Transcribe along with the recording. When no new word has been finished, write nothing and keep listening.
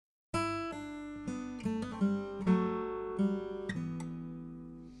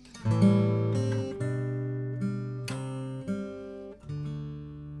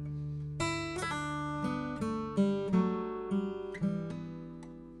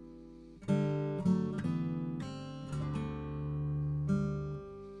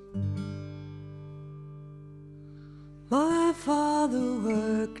father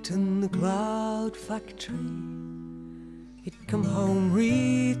worked in the cloud factory. He'd come home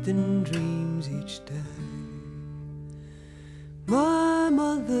wreathed in dreams each day. My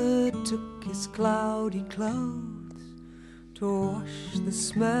mother took his cloudy clothes to wash the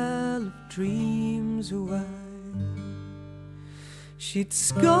smell of dreams away. She'd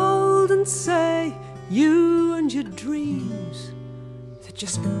scold and say, "You and your dreams, they're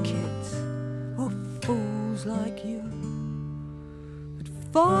just for kids or fools like you." But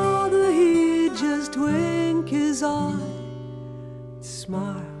father, he'd just wink his eye,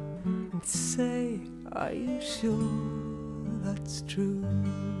 smile and say, "Are you sure that's true?"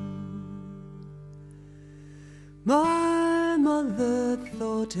 My mother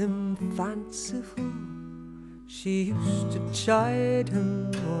thought him fanciful. She used to chide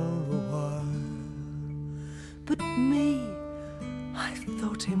him all the while. But me, I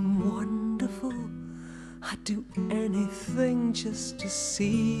thought him wonderful. I'd do anything just to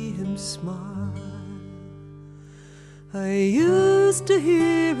see him smile. I used to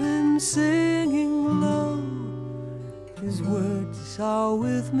hear him singing low. His words are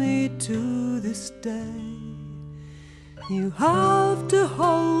with me to this day. You have to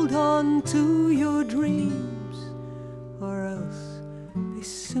hold on to your dreams, or else they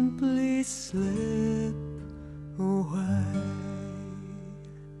simply slip away.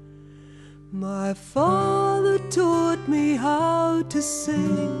 My father taught me how to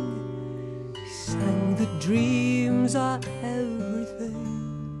sing. He sang that dreams are everything.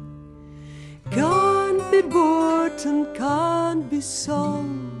 Can't be bought and can't be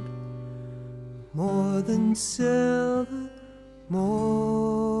sold. More than silver,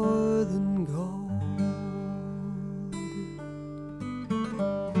 more than gold.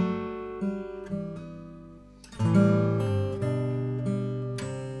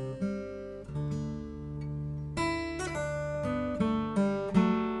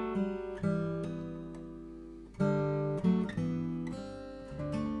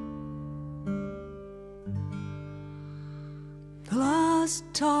 The last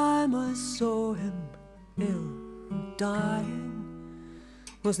time I saw him ill and dying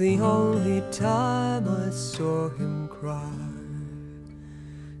was the only time I saw him cry.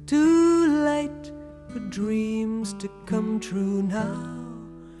 Too late for dreams to come true now,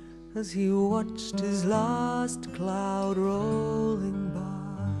 as he watched his last cloud rolling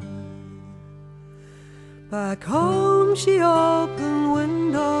by. Back home she opened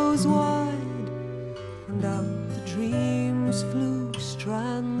windows wide, and out the dreams flew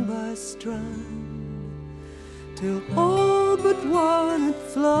strand by strand, till all but one had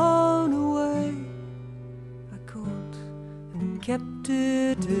flown away. I caught and kept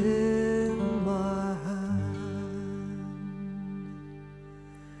it in my hand.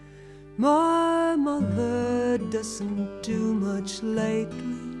 My mother doesn't do much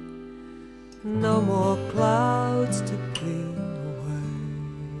lately. No more clouds to clean away.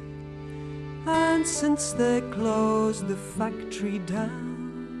 And since they closed the factory down,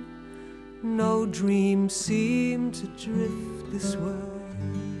 no dreams seem to drift this way.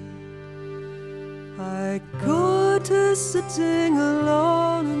 I caught her sitting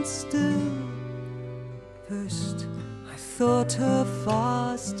alone and still. First I thought her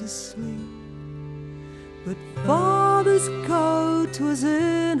fast asleep, but father's coat was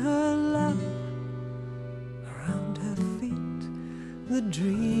in her lap. Around her feet the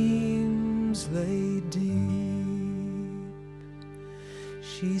dreams lay deep.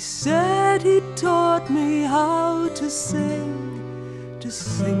 She said he taught me how to sing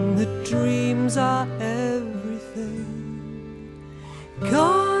that dreams are everything.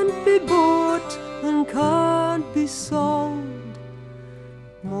 Can't be bought and can't be sold.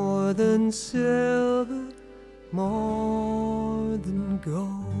 More than silver, more than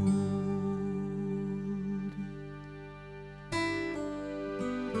gold.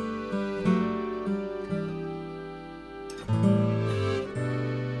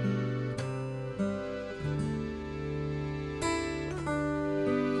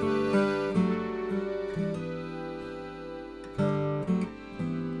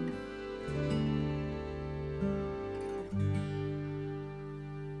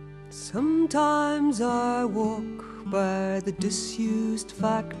 Sometimes I walk by the disused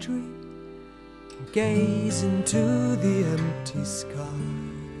factory and gaze into the empty sky.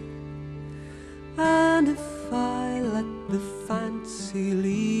 And if I let the fancy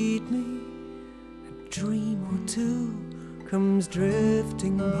lead me, a dream or two comes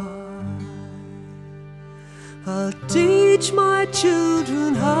drifting by. I'll teach my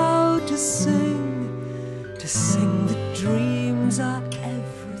children how to sing that dreams are everything.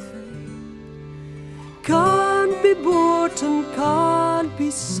 Can't be bought and can't be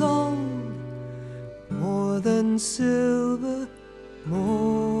sold. More than silver,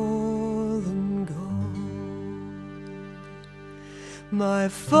 more than gold. My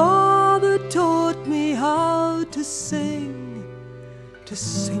father taught me how to sing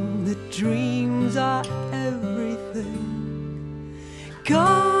that dreams are everything.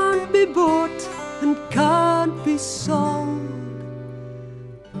 Can't be bought and can't be sold.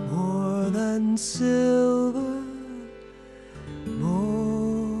 More than silver,